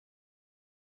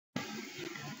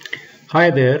Hi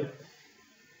there.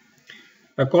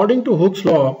 According to Hooke's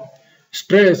law,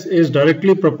 stress is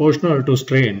directly proportional to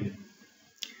strain.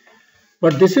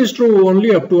 But this is true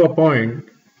only up to a point.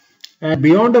 And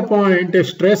beyond a point, if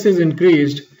stress is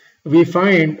increased, we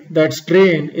find that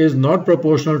strain is not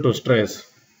proportional to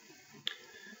stress.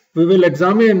 We will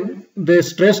examine the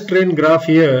stress-strain graph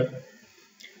here.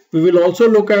 We will also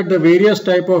look at the various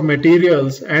types of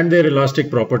materials and their elastic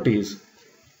properties.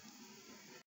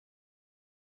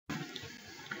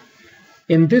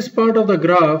 In this part of the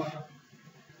graph,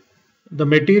 the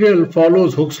material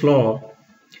follows Hooke's law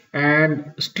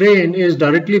and strain is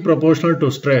directly proportional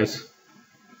to stress.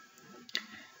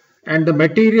 And the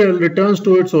material returns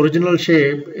to its original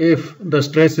shape if the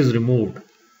stress is removed.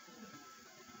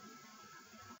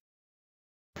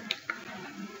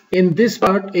 In this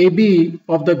part AB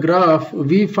of the graph,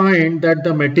 we find that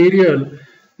the material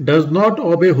does not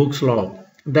obey Hooke's law,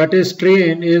 that is,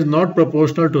 strain is not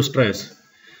proportional to stress.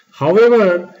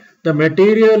 However, the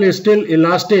material is still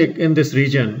elastic in this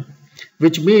region,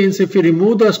 which means if we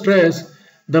remove the stress,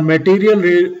 the material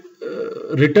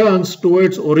returns to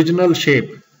its original shape.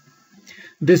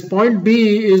 This point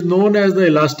B is known as the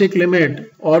elastic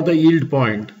limit or the yield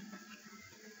point.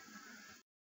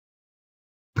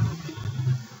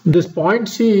 This point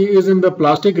C is in the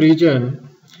plastic region,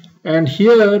 and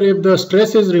here if the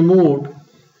stress is removed,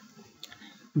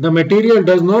 the material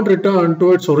does not return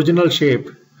to its original shape.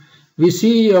 We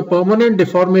see a permanent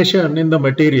deformation in the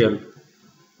material.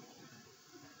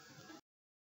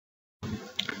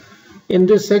 In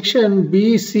this section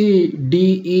B, C,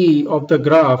 D, E of the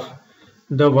graph,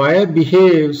 the wire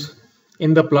behaves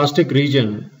in the plastic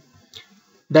region.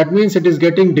 That means it is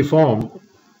getting deformed.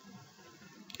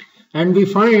 And we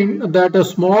find that a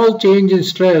small change in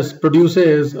stress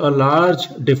produces a large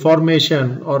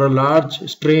deformation or a large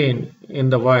strain in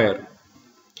the wire.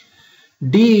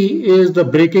 D is the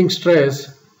breaking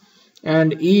stress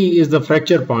and E is the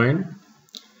fracture point.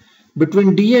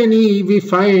 Between D and E, we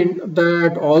find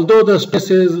that although the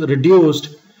stress is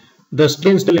reduced, the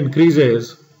strain still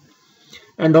increases.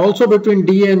 And also between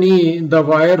D and E, the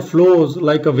wire flows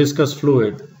like a viscous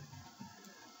fluid.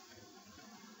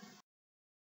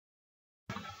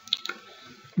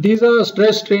 These are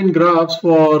stress-strain graphs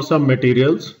for some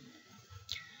materials.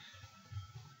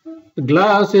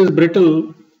 Glass is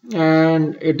brittle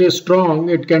and it is strong.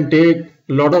 It can take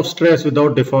a lot of stress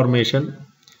without deformation.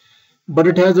 But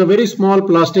it has a very small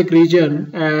plastic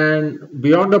region, and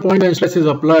beyond a point when stress is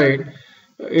applied,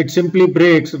 it simply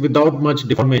breaks without much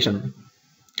deformation.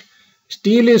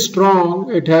 Steel is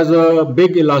strong. It has a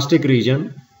big elastic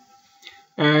region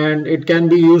and it can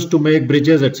be used to make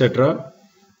bridges, etc.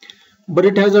 But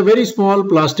it has a very small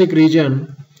plastic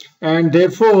region and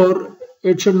therefore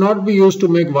it should not be used to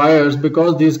make wires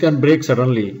because these can break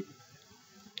suddenly.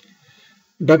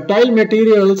 Ductile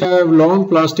materials have long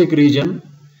plastic region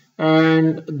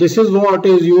and this is what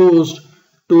is used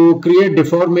to create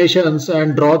deformations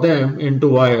and draw them into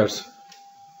wires.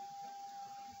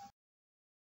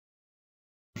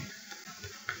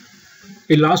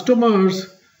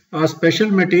 Elastomers are special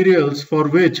materials for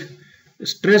which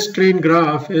stress-strain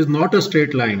graph is not a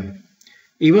straight line,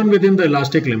 even within the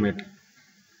elastic limit.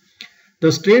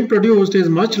 The strain produced is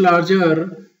much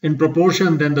larger in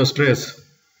proportion than the stress.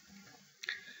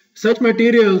 Such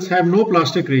materials have no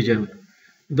plastic region.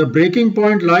 The breaking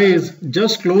point lies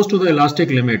just close to the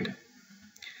elastic limit.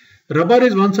 Rubber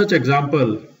is one such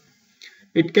example.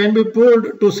 It can be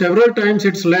pulled to several times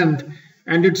its length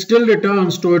and it still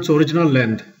returns to its original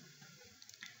length.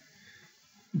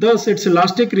 Thus, its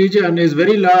elastic region is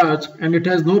very large and it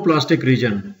has no plastic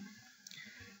region.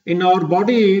 In our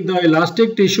body, the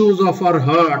elastic tissues of our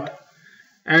heart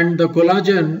and the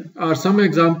collagen are some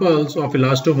examples of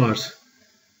elastomers.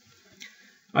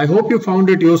 I hope you found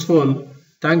it useful.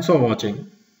 Thanks for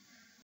watching.